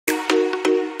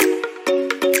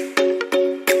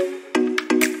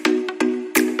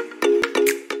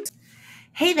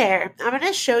Hey there, I'm going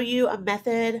to show you a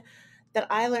method that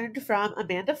I learned from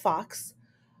Amanda Fox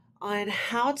on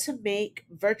how to make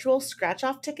virtual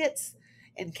scratch-off tickets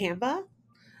in Canva.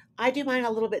 I do mine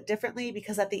a little bit differently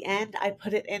because at the end I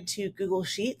put it into Google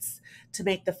Sheets to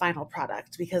make the final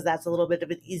product because that's a little bit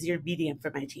of an easier medium for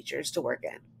my teachers to work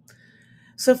in.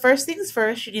 So first things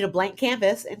first, you need a blank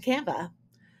canvas in Canva.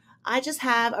 I just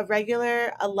have a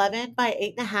regular 11 by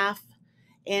 8.5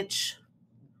 inch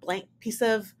blank piece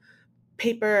of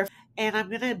paper, and I'm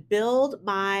going to build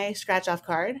my scratch off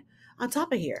card on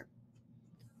top of here.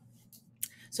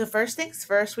 So first things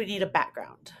first, we need a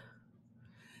background.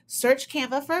 Search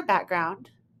Canva for a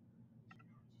background,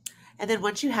 and then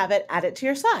once you have it, add it to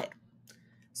your slide.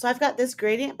 So I've got this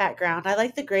gradient background. I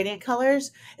like the gradient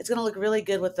colors. It's going to look really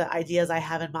good with the ideas I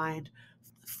have in mind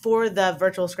for the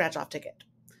virtual scratch off ticket.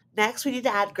 Next, we need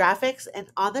to add graphics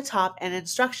and on the top and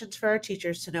instructions for our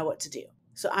teachers to know what to do.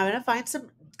 So I'm going to find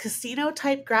some casino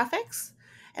type graphics,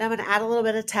 and I'm going to add a little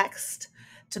bit of text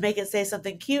to make it say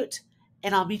something cute,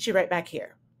 and I'll meet you right back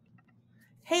here.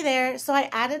 Hey there, so I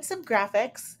added some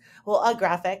graphics, well, a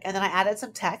graphic, and then I added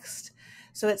some text.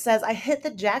 So it says, I hit the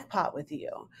jackpot with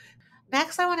you.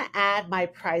 Next, I want to add my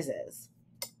prizes.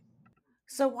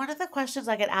 So one of the questions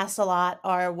I get asked a lot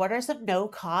are, what are some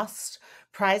no-cost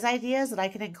prize ideas that I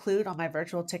can include on my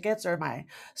virtual tickets or my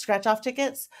scratch-off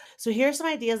tickets? So here's some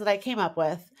ideas that I came up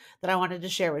with that I wanted to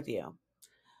share with you.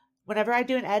 Whenever I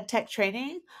do an ed tech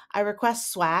training, I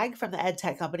request swag from the ed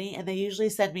tech company, and they usually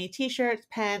send me t-shirts,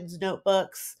 pens,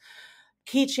 notebooks,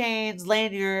 keychains,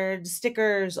 lanyards,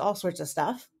 stickers, all sorts of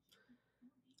stuff.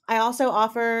 I also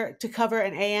offer to cover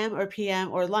an AM or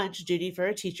PM or lunch duty for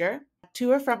a teacher, to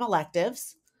or from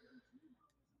electives,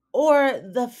 or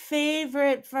the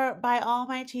favorite by all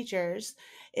my teachers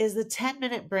is the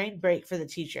 10-minute brain break for the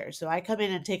teacher. So I come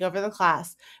in and take over the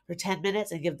class for 10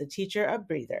 minutes and give the teacher a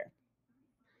breather.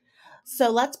 So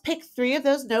let's pick 3 of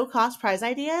those no-cost prize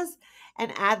ideas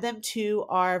and add them to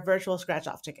our virtual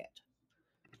scratch-off ticket.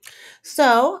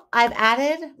 So I've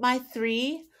added my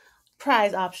 3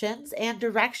 prize options and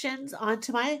directions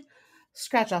onto my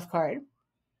scratch-off card.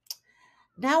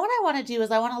 Now what I want to do is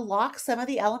I want to lock some of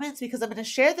the elements because I'm going to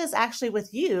share this actually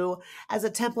with you as a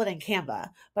template in Canva,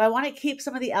 but I want to keep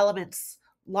some of the elements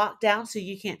locked down so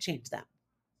you can't change them.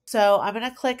 So I'm going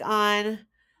to click on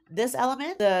this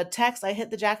element, the text, I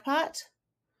hit the jackpot,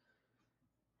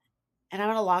 and I'm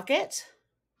going to lock it.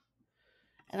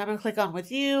 And I'm going to click on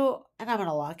with you, and I'm going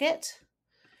to lock it.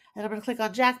 And I'm going to click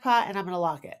on jackpot, and I'm going to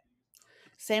lock it.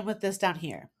 Same with this down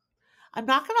here. I'm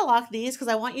not going to lock these because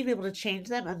I want you to be able to change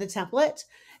them on the template.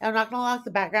 And I'm not going to lock the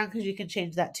background because you can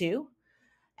change that too.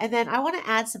 And then I want to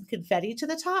add some confetti to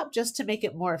the top just to make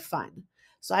it more fun.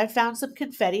 So I found some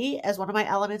confetti as one of my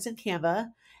elements in Canva.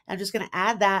 I'm just going to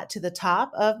add that to the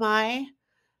top of my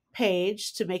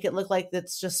page to make it look like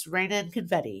it's just raining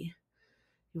confetti.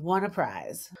 You won a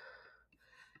prize.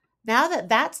 Now that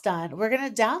that's done, we're going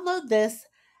to download this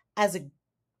as a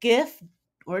GIF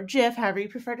or GIF, however you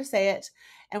prefer to say it,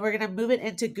 and we're going to move it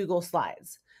into Google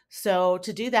Slides. So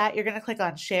to do that, you're going to click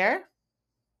on Share,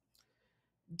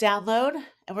 Download,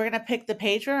 and we're going to pick the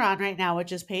page we're on right now,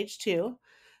 which is page 2.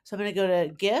 So I'm going to go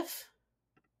to GIF,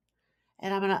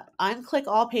 and I'm going to unclick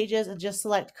all pages and just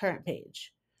select Current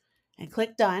Page, and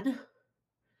click Done,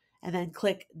 and then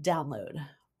click Download.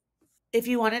 If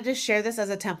you wanted to share this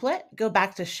as a template, go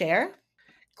back to Share,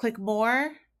 click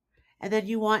More, and then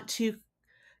you want to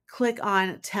click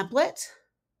on Template,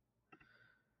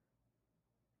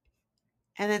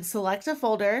 and then select a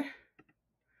folder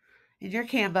in your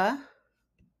Canva,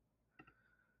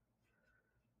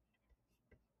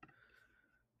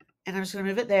 and I'm just going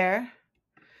to move it there,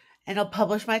 and it'll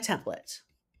publish my template.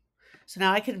 So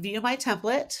now I can view my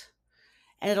template,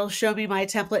 and it'll show me my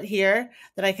template here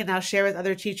that I can now share with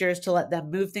other teachers to let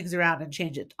them move things around and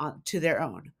change it on to their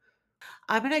own.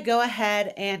 I'm going to go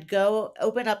ahead and go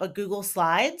open up a Google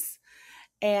Slides,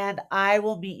 and I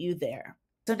will meet you there.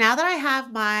 So now that I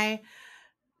have my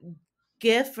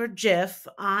GIF or GIF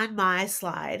on my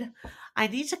slide, I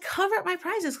need to cover up my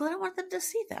prizes because I don't want them to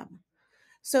see them.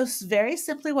 So very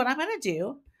simply what I'm going to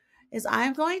do is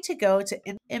I'm going to go to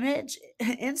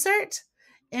Insert,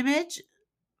 Image,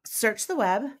 Search the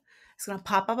Web. It's going to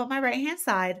pop up on my right-hand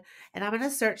side, and I'm going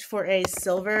to search for a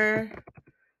silver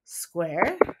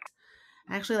square.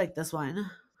 I actually like this one.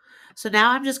 So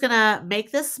now I'm just going to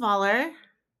make this smaller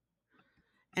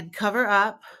and cover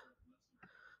up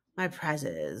my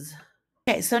prizes.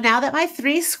 Okay, so now that my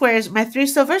 3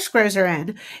 silver squares are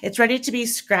in, it's ready to be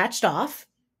scratched off.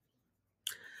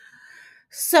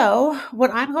 So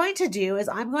what I'm going to do is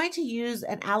I'm going to use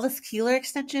an Alice Keeler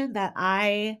extension that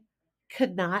I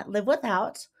could not live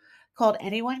without called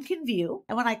Anyone Can View.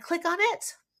 And when I click on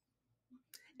it,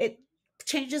 it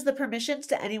changes the permissions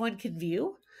to anyone can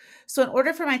view. So in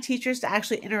order for my teachers to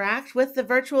actually interact with the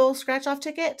virtual scratch off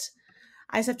ticket,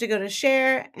 I just have to go to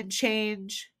share and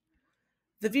change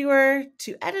the viewer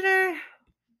to editor.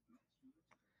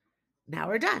 Now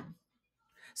we're done.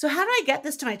 So how do I get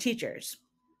this to my teachers?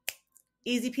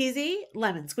 Easy peasy,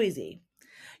 lemon squeezy.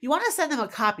 You want to send them a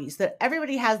copy so that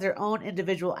everybody has their own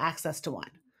individual access to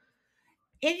one.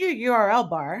 In your URL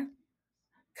bar,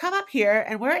 come up here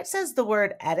and where it says the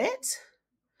word edit,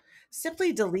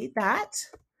 simply delete that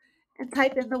and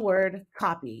type in the word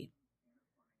copy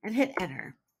and hit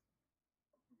enter.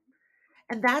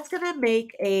 And that's going to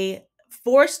make a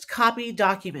forced copy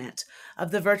document of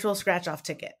the virtual scratch off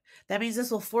ticket. That means this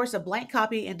will force a blank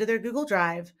copy into their Google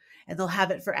Drive and they'll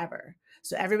have it forever.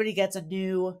 So everybody gets a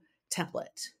new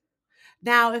template.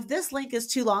 Now, if this link is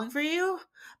too long for you,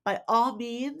 by all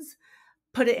means,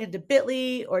 put it into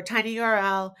bit.ly or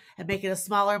tinyurl and make it a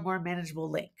smaller, more manageable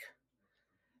link.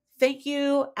 Thank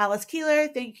you, Alice Keeler.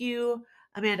 Thank you,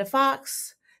 Amanda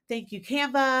Fox. Thank you,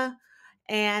 Canva.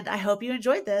 And I hope you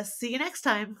enjoyed this. See you next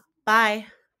time. Bye.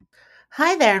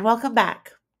 Hi there and welcome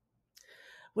back.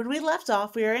 When we left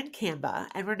off, we were in Canva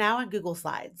and we're now in Google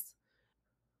Slides.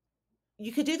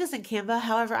 You could do this in Canva.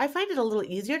 However, I find it a little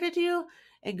easier to do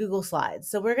in Google Slides.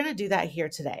 So we're going to do that here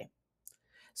today.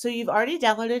 So you've already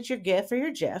downloaded your GIF or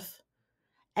your GIF,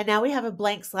 and now we have a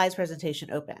blank slides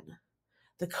presentation open.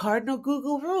 The cardinal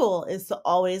Google rule is to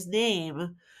always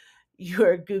name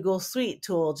your Google Suite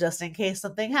tool just in case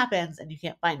something happens and you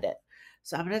can't find it.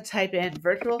 So I'm going to type in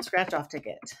virtual scratch off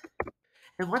ticket.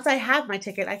 And once I have my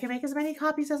ticket, I can make as many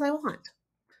copies as I want.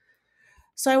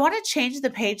 So I want to change the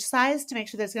page size to make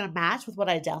sure that it's going to match with what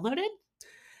I downloaded.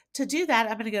 To do that,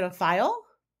 I'm going to go to File,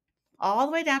 all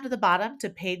the way down to the bottom to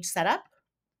Page Setup.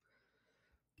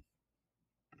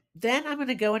 Then I'm going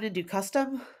to go in and do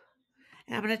Custom,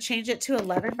 and I'm going to change it to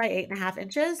 11 by 8.5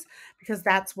 inches because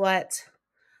that's what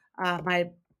my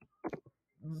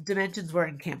dimensions were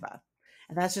in Canva.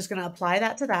 And that's just going to apply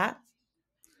that to that.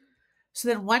 So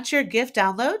then once your GIF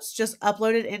downloads, just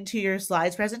upload it into your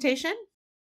slides presentation.